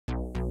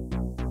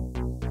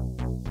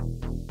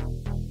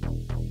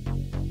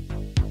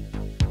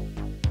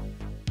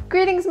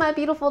Greetings, my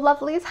beautiful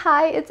lovelies.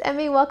 Hi, it's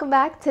Emmy. Welcome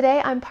back.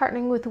 Today I'm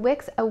partnering with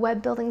Wix, a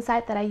web building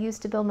site that I use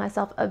to build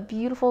myself a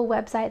beautiful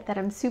website that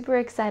I'm super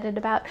excited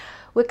about.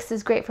 Wix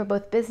is great for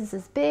both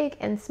businesses big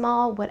and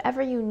small.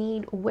 Whatever you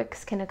need,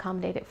 Wix can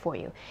accommodate it for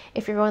you.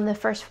 If you're one of the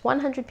first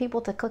 100 people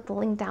to click the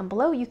link down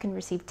below, you can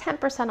receive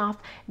 10% off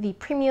the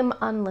premium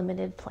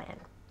unlimited plan.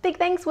 Big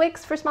thanks,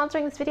 Wix, for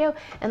sponsoring this video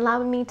and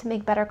allowing me to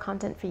make better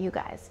content for you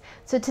guys.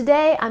 So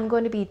today I'm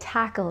going to be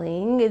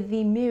tackling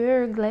the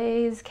mirror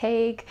glaze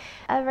cake.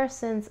 Ever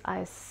since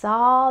I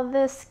saw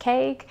this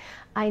cake,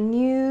 I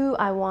knew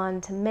I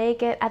wanted to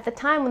make it. At the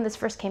time when this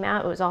first came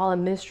out, it was all a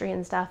mystery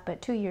and stuff,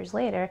 but 2 years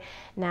later,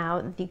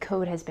 now the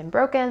code has been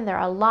broken. There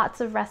are lots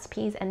of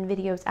recipes and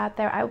videos out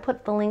there. I will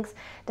put the links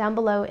down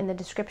below in the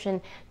description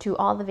to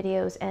all the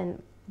videos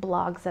and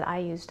blogs that I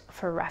used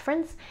for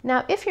reference.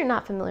 Now, if you're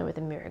not familiar with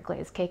a mirror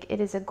glaze cake, it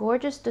is a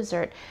gorgeous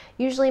dessert,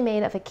 usually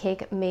made of a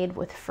cake made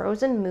with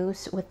frozen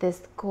mousse with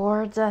this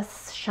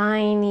gorgeous,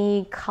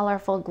 shiny,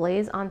 colorful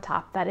glaze on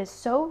top that is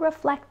so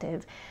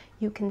reflective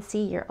you can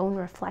see your own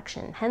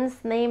reflection, hence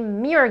the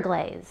name mirror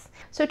glaze.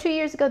 So 2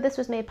 years ago, this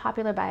was made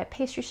popular by a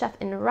pastry chef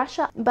in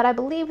Russia, but I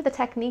believe the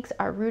techniques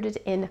are rooted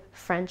in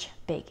French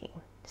baking.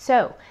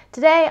 So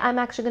today I'm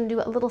actually going to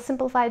do a little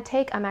simplified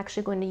take. I'm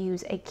actually going to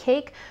use a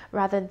cake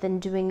rather than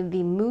doing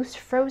the mousse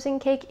frozen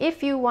cake.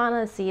 If you want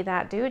to see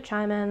that, do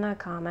chime in the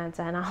comments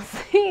and I'll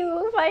see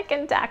if I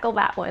can tackle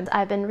that one.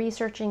 I've been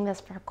researching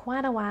this for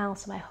quite a while,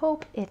 so I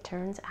hope it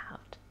turns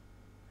out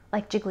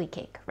like jiggly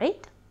cake,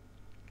 right?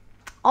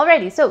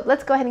 Alrighty, so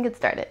let's go ahead and get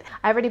started.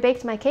 I already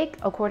baked my cake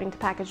according to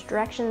package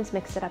directions,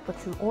 mixed it up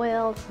with some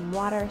oil, some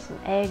water, some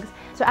eggs.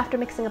 So after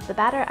mixing up the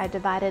batter, I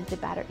divided the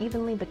batter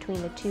evenly between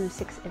the two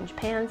 6-inch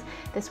pans.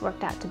 This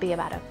worked out to be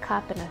about 1.5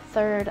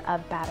 cups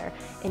of batter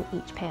in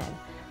each pan.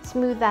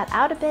 Smooth that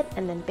out a bit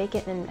and then bake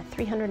it in a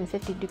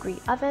 350-degree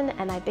oven,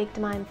 and I baked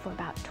mine for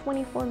about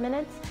 24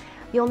 minutes.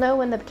 You'll know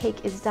when the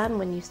cake is done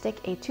when you stick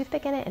a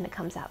toothpick in it and it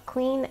comes out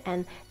clean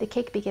and the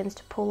cake begins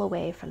to pull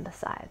away from the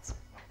sides.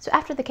 So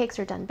after the cakes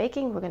are done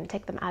baking, we're going to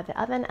take them out of the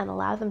oven and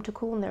allow them to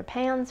cool in their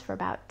pans for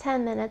about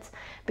 10 minutes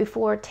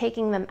before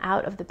taking them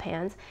out of the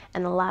pans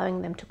and allowing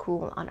them to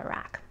cool on a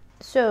rack.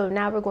 So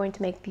now we're going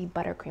to make the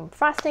buttercream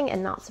frosting,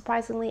 and not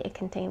surprisingly, it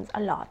contains a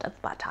lot of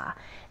butter.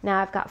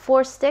 Now I've got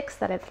 4 sticks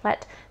that I've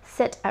let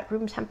sit at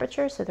room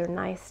temperature so they're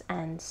nice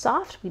and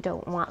soft. We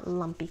don't want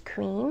lumpy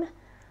cream.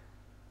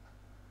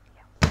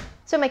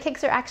 So my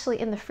cakes are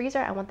actually in the freezer.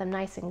 I want them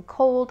nice and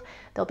cold.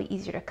 They'll be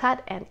easier to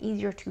cut and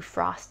easier to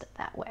frost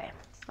that way.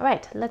 All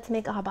right, let's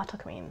make our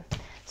buttercream.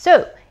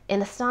 So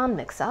in a stand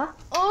mixer,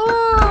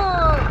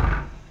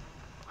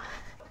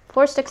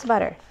 4 sticks of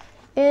butter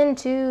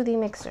into the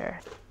mixer.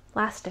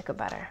 Last stick of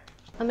butter.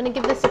 I'm gonna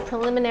give this a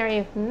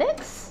preliminary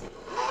mix.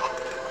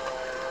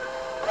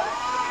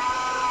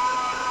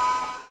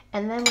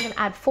 And then we're gonna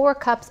add 4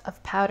 cups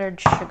of powdered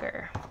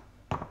sugar.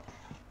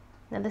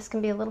 Now this can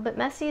be a little bit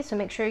messy, so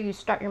make sure you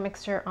start your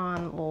mixer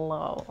on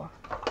low.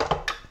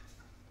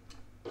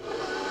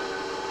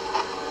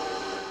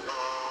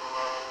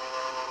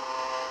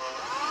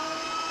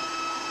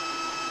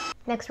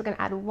 Next, we're going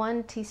to add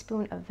 1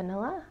 teaspoon of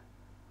vanilla,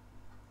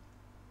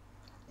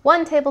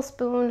 1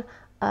 tablespoon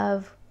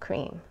of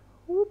cream.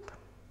 Whoop.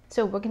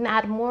 So we're going to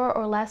add more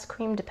or less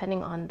cream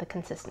depending on the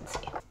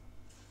consistency.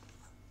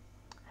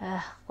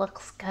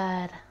 Looks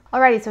good.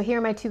 Alrighty, so here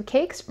are my 2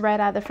 cakes right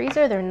out of the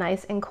freezer. They're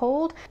nice and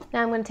cold.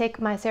 Now I'm going to take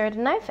my serrated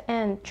knife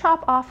and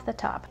chop off the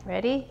top.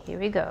 Ready? Here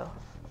we go.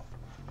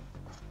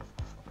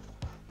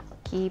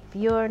 Keep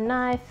your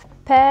knife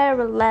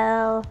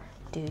parallel.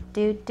 Do,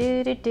 do,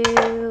 do, do,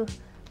 do.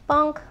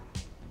 Bonk.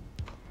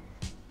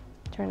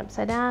 Turn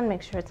upside down,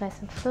 make sure it's nice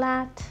and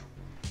flat.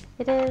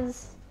 It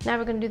is. Now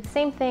we're going to do the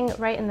same thing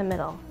right in the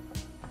middle.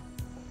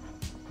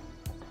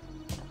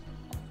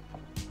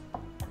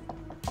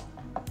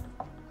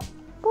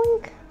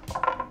 Boink.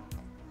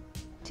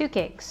 2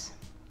 cakes.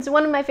 So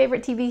one of my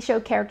favorite TV show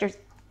characters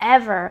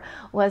ever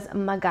was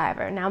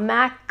MacGyver. Now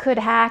Mac could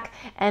hack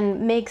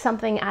and make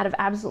something out of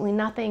absolutely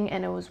nothing,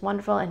 and it was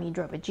wonderful, and he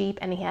drove a Jeep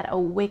and he had a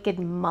wicked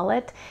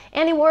mullet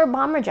and he wore a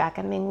bomber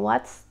jacket. I mean,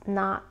 what's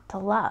not to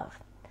love?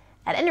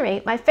 At any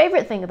rate, my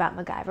favorite thing about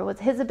MacGyver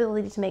was his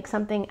ability to make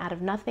something out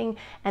of nothing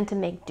and to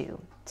make do.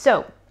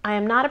 So I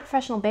am not a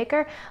professional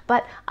baker,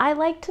 but I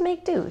like to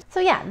make do. So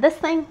yeah, this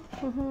thing,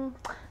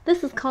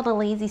 this is called a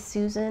Lazy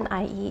Susan,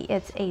 i.e.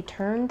 it's a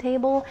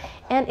turntable,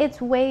 and it's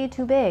way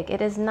too big.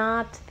 It is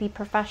not the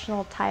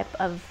professional type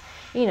of,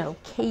 you know,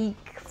 cake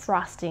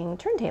frosting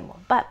turntable,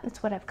 but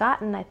it's what I've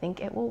got and I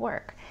think it will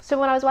work. So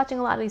when I was watching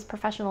a lot of these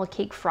professional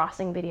cake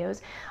frosting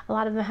videos, a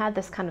lot of them had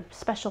this kind of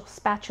special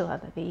spatula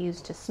that they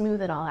use to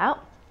smooth it all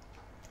out.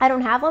 I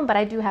don't have one, but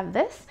I do have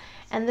this,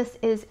 and this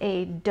is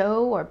a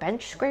dough or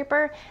bench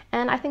scraper,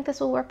 and I think this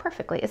will work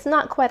perfectly. It's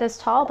not quite as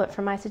tall, but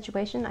for my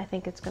situation, I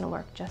think it's gonna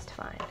work just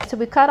fine. So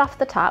we cut off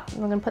the top,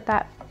 and we're gonna put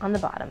that on the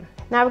bottom.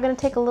 Now we're gonna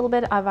take a little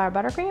bit of our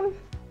buttercream,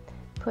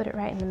 put it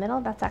right in the middle.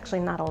 That's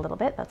actually not a little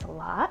bit, that's a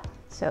lot.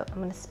 So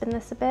I'm gonna spin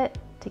this a bit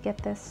to get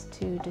this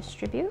to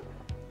distribute.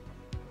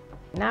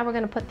 Now we're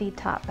gonna put the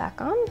top back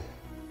on.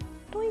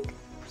 Doink.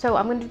 So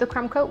I'm gonna do the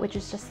crumb coat, which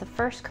is just the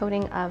first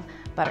coating of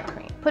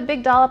buttercream. Put a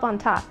big dollop on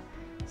top.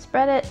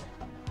 Spread it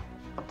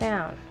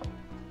down.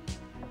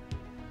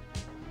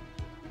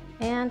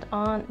 And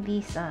on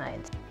the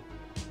sides.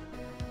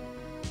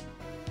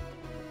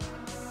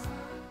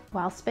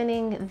 While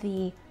spinning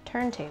the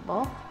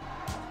turntable,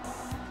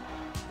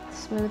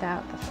 smooth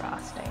out the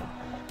frosting.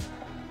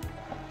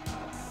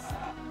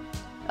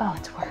 Oh,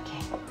 it's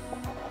working.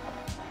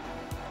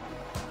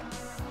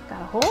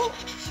 Got a hole?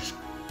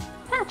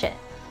 Patch it.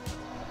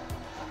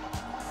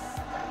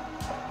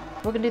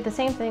 We're gonna do the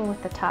same thing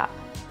with the top.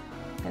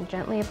 And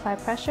gently apply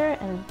pressure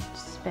and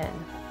spin.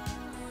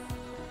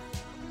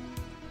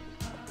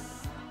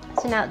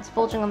 So now it's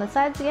bulging on the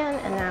sides again,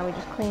 and now we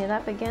just clean it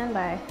up again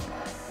by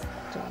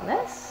doing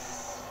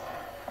this.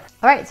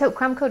 All right, so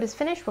crumb coat is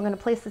finished. We're gonna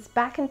place this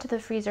back into the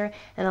freezer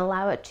and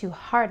allow it to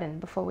harden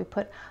before we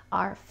put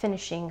our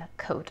finishing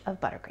coat of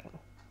buttercream.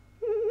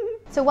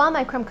 So while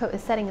my crumb coat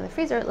is setting in the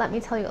freezer, let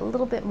me tell you a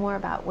little bit more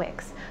about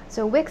Wix.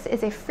 So Wix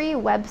is a free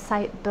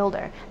website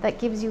builder that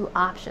gives you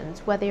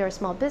options, whether you're a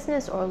small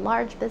business or a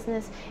large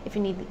business. If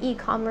you need an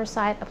e-commerce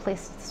site, a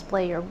place to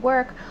display your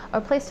work, or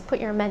a place to put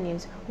your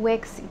menus,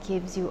 Wix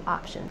gives you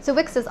options. So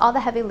Wix does all the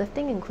heavy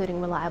lifting, including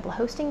reliable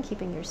hosting,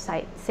 keeping your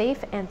site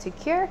safe and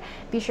secure.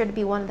 Be sure to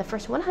be one of the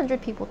first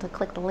 100 people to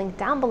click the link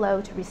down below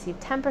to receive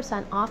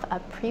 10% off a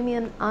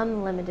premium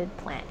unlimited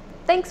plan.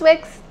 Thanks,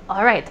 Wix.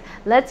 All right,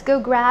 let's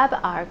go grab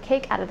our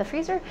cake out of the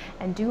freezer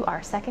and do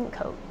our second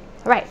coat.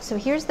 All right, so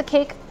here's the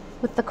cake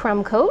with the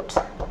crumb coat.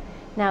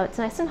 Now it's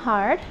nice and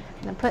hard.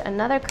 I'm gonna put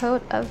another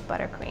coat of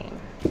buttercream.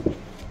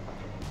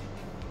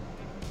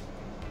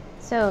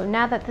 So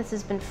now that this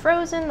has been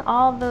frozen,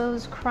 all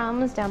those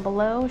crumbs down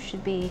below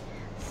should be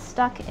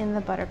stuck in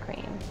the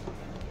buttercream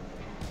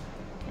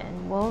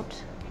and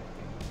won't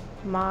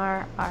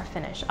mar our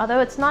finish. Although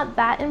it's not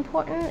that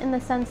important in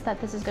the sense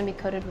that this is going to be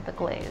coated with a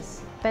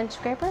glaze. Bench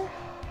scraper,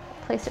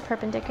 place it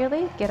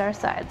perpendicularly, get our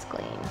sides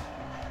clean.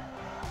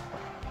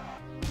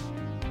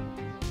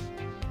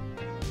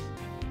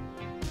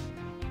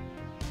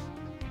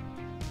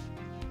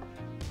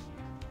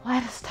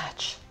 Lightest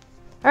touch.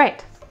 All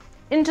right,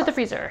 into the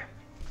freezer.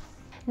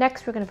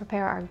 Next, we're going to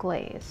prepare our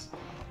glaze.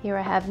 Here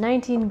I have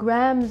 19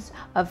 grams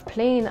of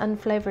plain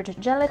unflavored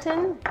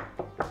gelatin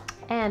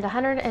and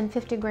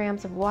 150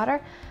 grams of water.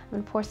 I'm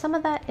going to pour some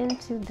of that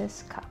into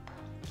this cup.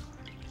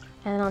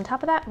 And on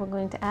top of that, we're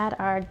going to add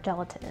our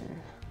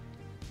gelatin.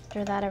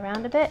 Stir that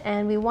around a bit,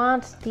 and we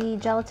want the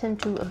gelatin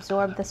to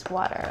absorb this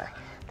water.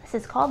 This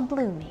is called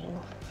blooming.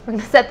 We're going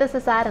to set this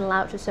aside and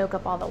allow it to soak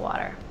up all the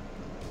water.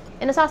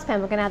 In a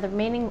saucepan, we're going to add the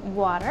remaining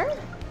water,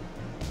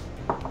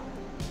 our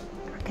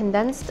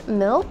condensed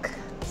milk.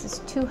 This is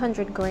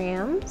 200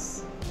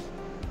 grams,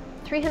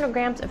 300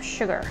 grams of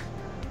sugar,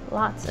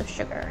 lots of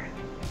sugar.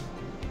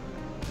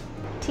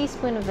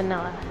 Teaspoon of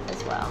vanilla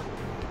as well.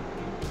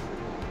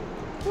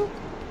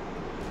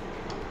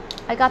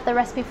 I got the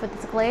recipe for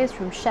this glaze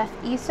from Chef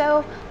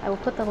Iso. I will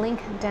put the link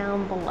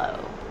down below.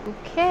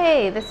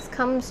 Okay, this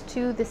comes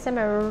to the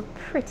simmer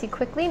pretty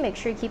quickly. Make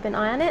sure you keep an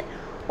eye on it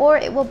or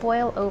it will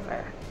boil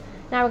over.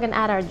 Now we're gonna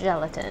add our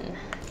gelatin.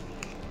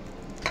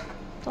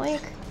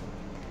 Doink.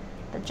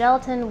 The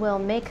gelatin will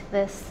make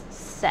this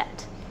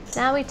set.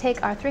 Now we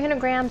take our 300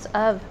 grams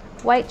of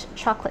white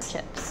chocolate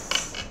chips.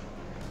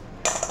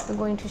 We're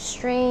going to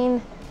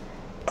strain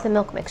the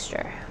milk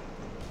mixture.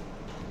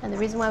 And the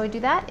reason why we do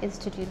that is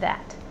to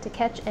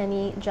catch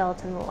any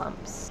gelatin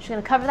lumps. Just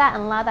gonna cover that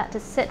and allow that to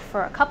sit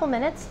for a couple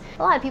minutes.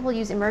 A lot of people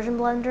use immersion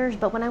blenders,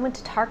 but when I went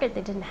to Target,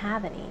 they didn't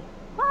have any.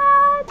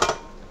 What?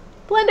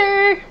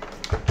 Blender!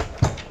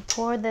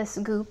 Pour this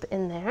goop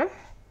in there.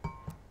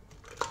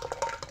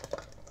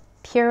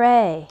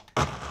 Puree.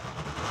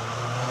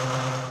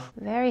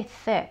 Very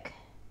thick.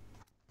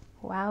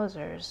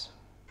 Wowzers.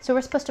 So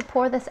we're supposed to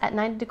pour this at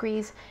 90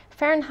 degrees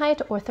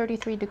Fahrenheit or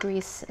 33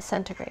 degrees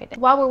centigrade.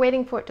 While we're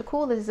waiting for it to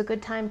cool, this is a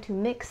good time to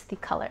mix the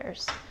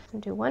colors. I'm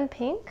gonna do one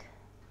pink,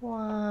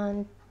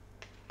 one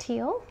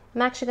teal.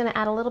 I'm actually gonna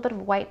add a little bit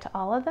of white to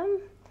all of them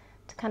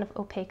to kind of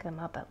opaque them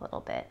up a little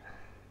bit.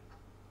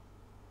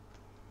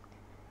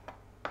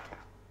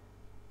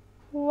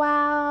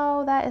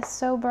 Wow, that is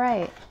so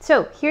bright.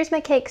 So here's my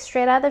cake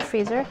straight out of the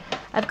freezer.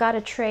 I've got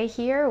a tray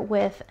here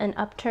with an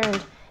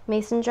upturned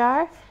mason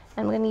jar.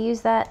 I'm gonna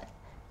use that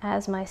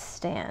as my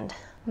stand.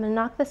 I'm gonna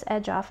knock this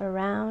edge off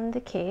around the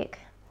cake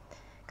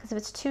because if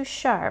it's too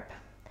sharp,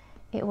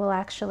 it will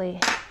actually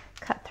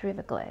cut through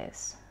the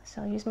glaze.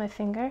 So I'll use my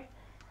finger,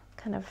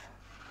 kind of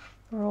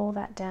roll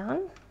that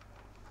down.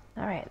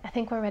 All right, I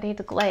think we're ready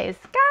to glaze.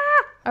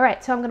 Ah! All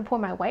right, so I'm gonna pour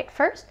my white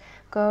first,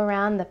 go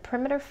around the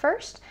perimeter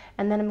first,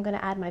 and then I'm gonna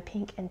add my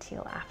pink and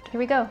teal after. Here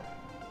we go.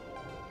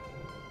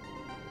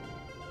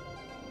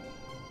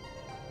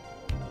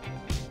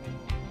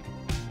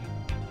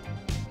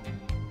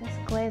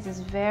 Glaze is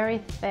very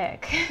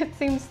thick. It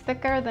seems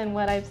thicker than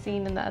what I've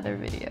seen in the other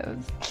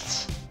videos.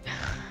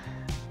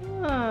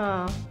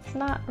 Oh, it's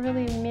not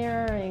really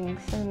mirroring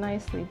so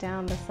nicely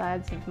down the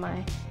sides of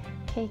my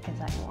cake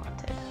as I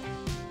wanted.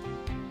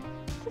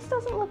 This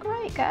doesn't look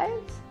right, guys.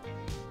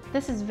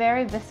 This is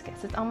very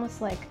viscous. It's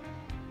almost like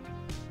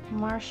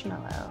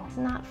marshmallow. It's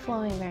not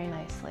flowing very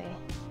nicely.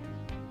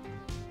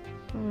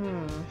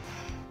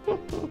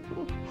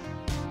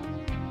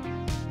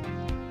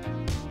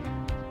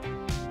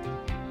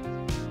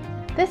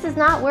 This is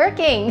not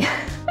working.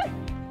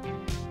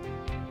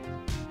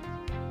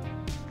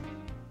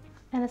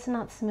 And it's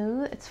not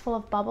smooth, it's full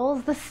of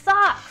bubbles. This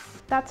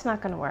sucks. That's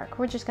not gonna work.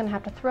 We're just gonna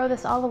have to throw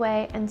this all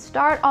away and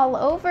start all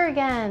over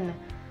again.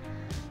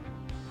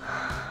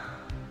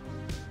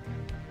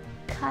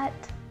 Cut.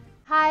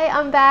 Hi,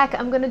 I'm back.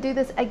 I'm gonna do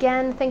this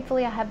again.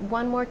 Thankfully, I have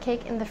one more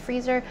cake in the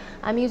freezer.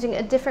 I'm using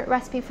a different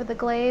recipe for the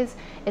glaze.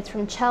 It's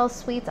from Chell's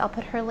Sweets. I'll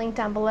put her link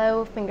down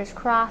below. Fingers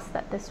crossed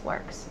that this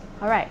works.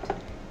 All right,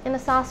 in a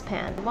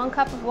saucepan, 1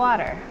 cup of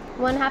water,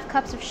 1/2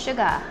 cups of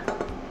sugar.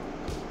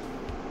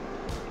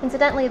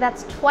 Incidentally,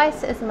 that's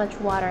twice as much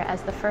water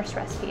as the first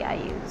recipe I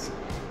used.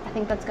 I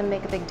think that's gonna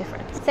make a big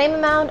difference. Same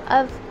amount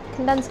of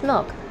condensed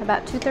milk,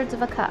 about 2/3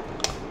 of a cup.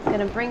 I'm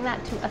gonna bring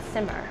that to a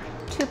simmer.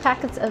 2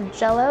 packets of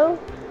Jell-O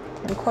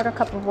and 1/4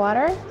 cup of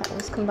water. That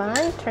was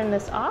combined. Turn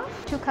this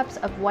off. 2 cups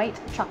of white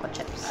chocolate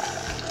chips.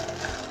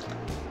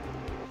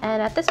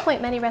 And at this point,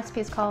 many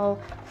recipes call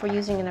for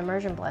using an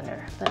immersion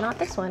blender, but not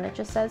this one. It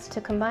just says to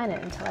combine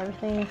it until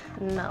everything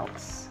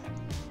melts.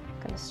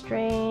 I'm gonna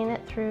strain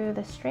it through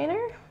the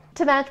strainer.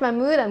 To match my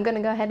mood, I'm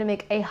gonna go ahead and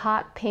make a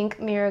hot pink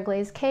mirror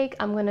glaze cake.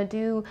 I'm gonna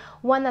do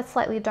one that's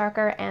slightly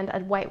darker and a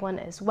white one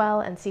as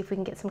well, and see if we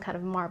can get some kind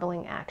of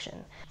marbling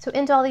action. So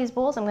into all these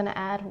bowls, I'm gonna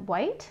add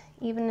white,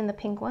 even in the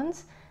pink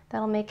ones.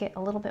 That'll make it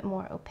a little bit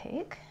more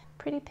opaque.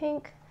 Pretty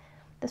pink.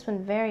 This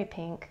one very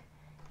pink,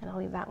 and I'll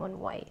leave that one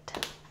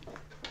white.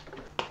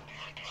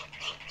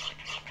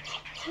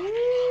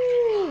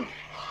 Ooh.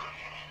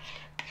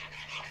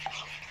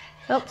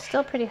 Oh,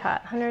 still pretty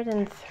hot,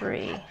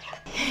 103.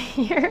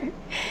 Here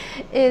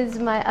is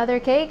my other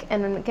cake,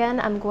 and then again,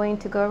 I'm going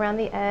to go around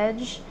the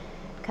edge,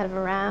 kind of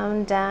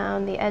around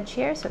down the edge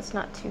here so it's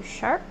not too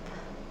sharp.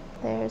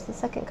 There's the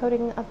second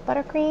coating of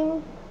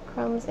buttercream,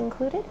 crumbs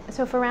included.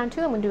 So for round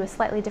 2, I'm going to do a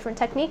slightly different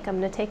technique. I'm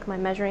going to take my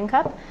measuring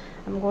cup.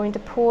 I'm going to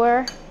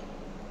pour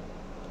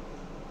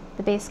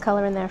the base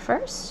color in there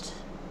first,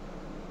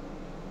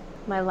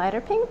 my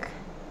lighter pink,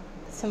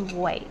 some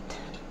white,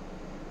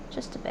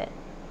 just a bit.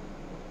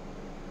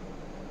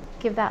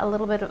 Give that a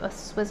little bit of a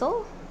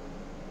swizzle.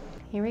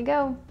 Here we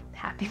go.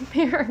 Happy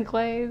mirror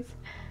glaze.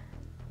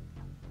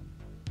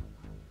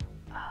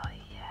 Oh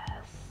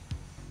yes.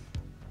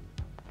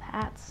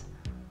 That's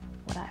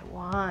what I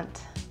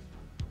want.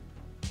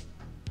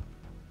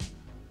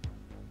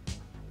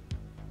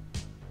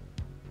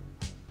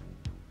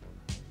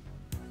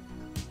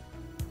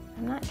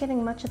 I'm not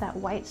getting much of that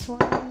white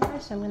swirl in there,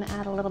 so I'm going to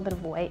add a little bit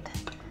of white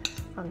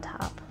on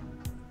top.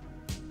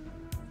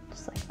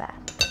 Just like that.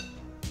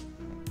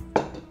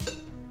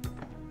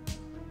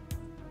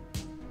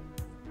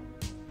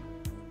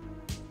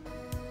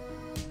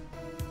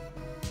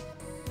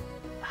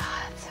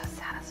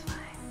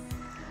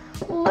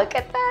 Look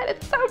at that,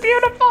 it's so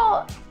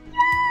beautiful.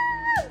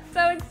 Yeah!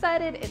 So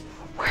excited, it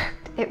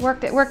worked, it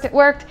worked, it worked, it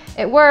worked,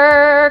 it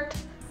worked.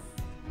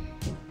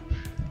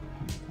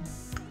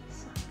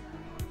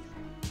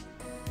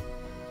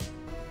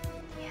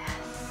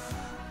 Yes.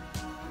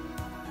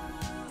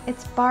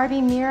 It's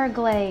Barbie mirror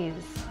glaze.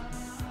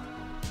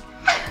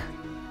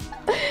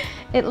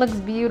 It looks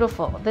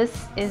beautiful.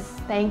 This is,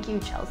 thank you,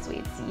 Chell's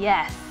Sweets.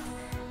 Yes,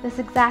 this is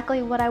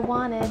exactly what I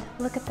wanted.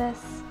 Look at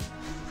this.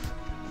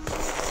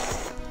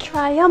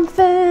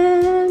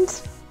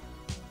 Triumphant!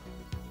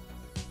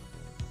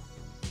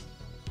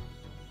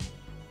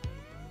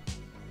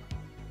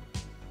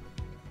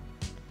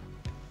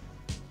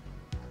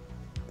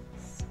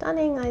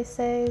 Stunning, I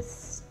say,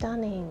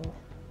 stunning.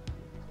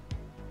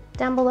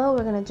 Down below,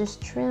 we're gonna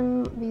just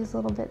trim these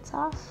little bits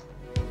off.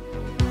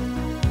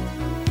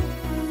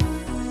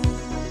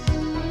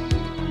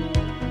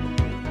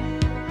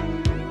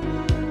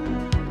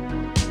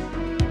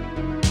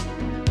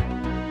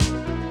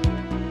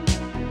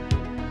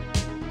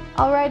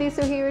 Alrighty,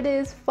 so here it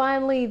is,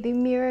 finally, the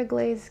mirror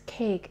glaze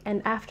cake.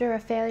 And after a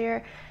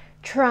failure,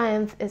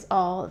 triumph is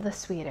all the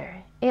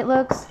sweeter. It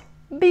looks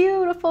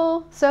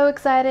beautiful, so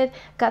excited.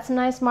 Got some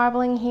nice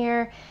marbling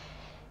here.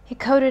 It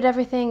coated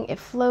everything, it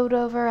flowed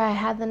over. I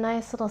had the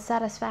nice little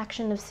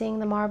satisfaction of seeing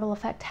the marble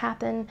effect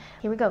happen.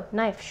 Here we go,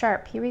 knife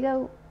sharp, here we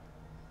go.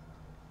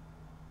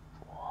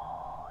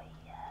 Oh,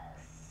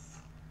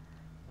 yes.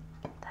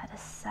 That is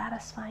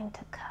satisfying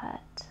to cut.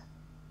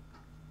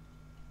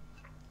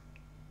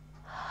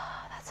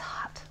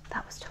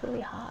 That was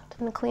totally hot. I'm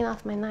gonna clean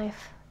off my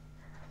knife.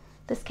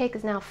 This cake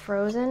is now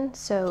frozen,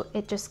 so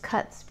it just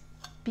cuts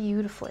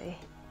beautifully.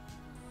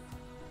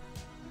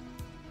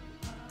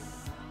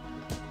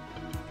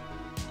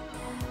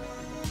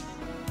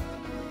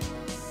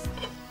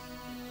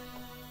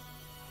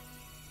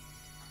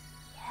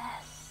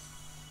 Yes.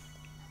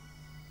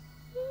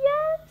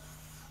 Yes.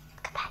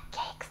 Look at that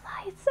cake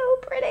slice, so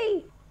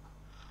pretty.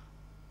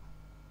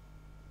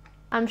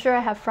 I'm sure I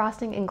have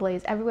frosting and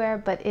glaze everywhere,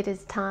 but it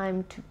is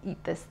time to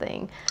eat this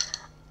thing.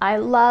 I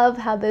love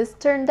how this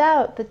turned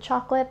out. The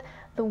chocolate,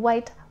 the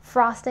white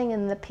frosting,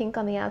 and the pink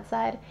on the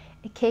outside.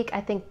 A cake I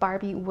think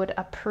Barbie would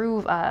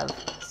approve of.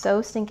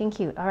 So stinking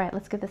cute. All right,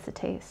 let's give this a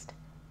taste.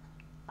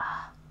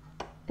 Ah,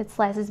 it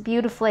slices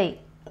beautifully.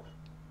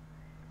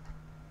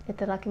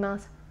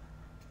 Itadakimasu.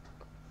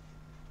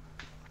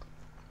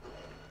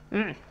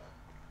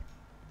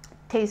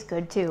 Tastes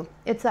good too.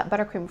 It's that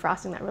buttercream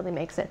frosting that really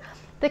makes it.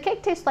 The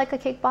cake tastes like a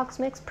cake box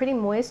mix, pretty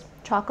moist,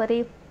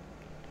 chocolatey.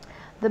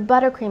 The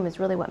buttercream is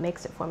really what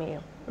makes it for me.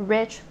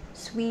 Rich,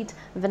 sweet,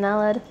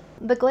 vanilla.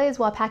 The glaze,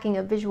 while packing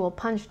a visual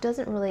punch,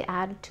 doesn't really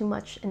add too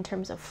much in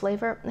terms of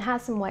flavor. It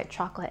has some white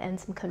chocolate and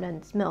some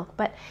condensed milk,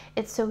 but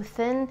it's so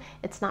thin,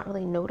 it's not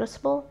really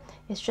noticeable.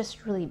 It's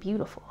just really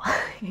beautiful.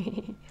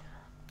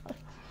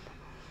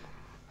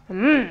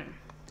 And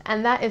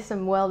that is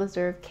some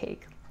well-deserved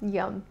cake.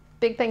 Yum.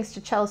 Big thanks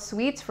to Chell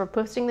Sweets for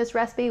posting this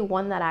recipe,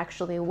 one that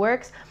actually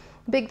works.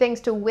 Big thanks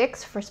to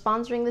Wix for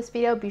sponsoring this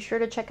video. Be sure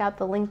to check out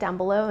the link down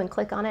below and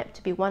click on it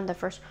to be one of the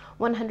first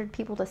 100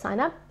 people to sign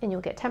up, and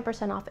you'll get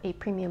 10% off a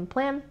premium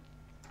plan.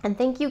 And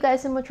thank you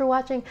guys so much for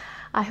watching.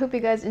 I hope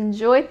you guys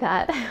enjoyed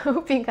that. I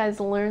hope you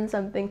guys learned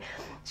something.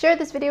 Share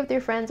this video with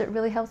your friends. It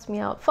really helps me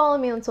out. Follow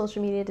me on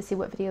social media to see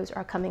what videos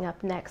are coming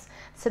up next.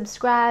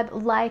 Subscribe,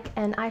 like,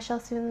 and I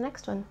shall see you in the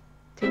next one.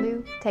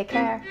 Toodaloo. Take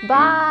care.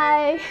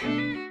 Bye.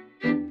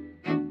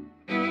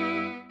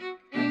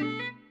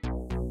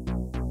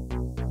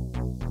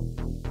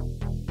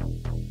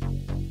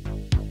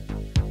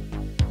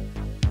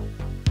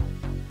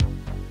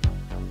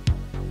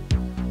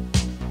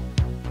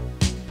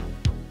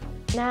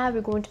 Now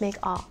we're going to make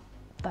our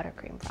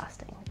buttercream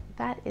frosting.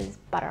 That is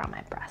butter on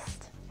my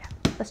breast. Yeah,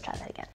 let's try that again.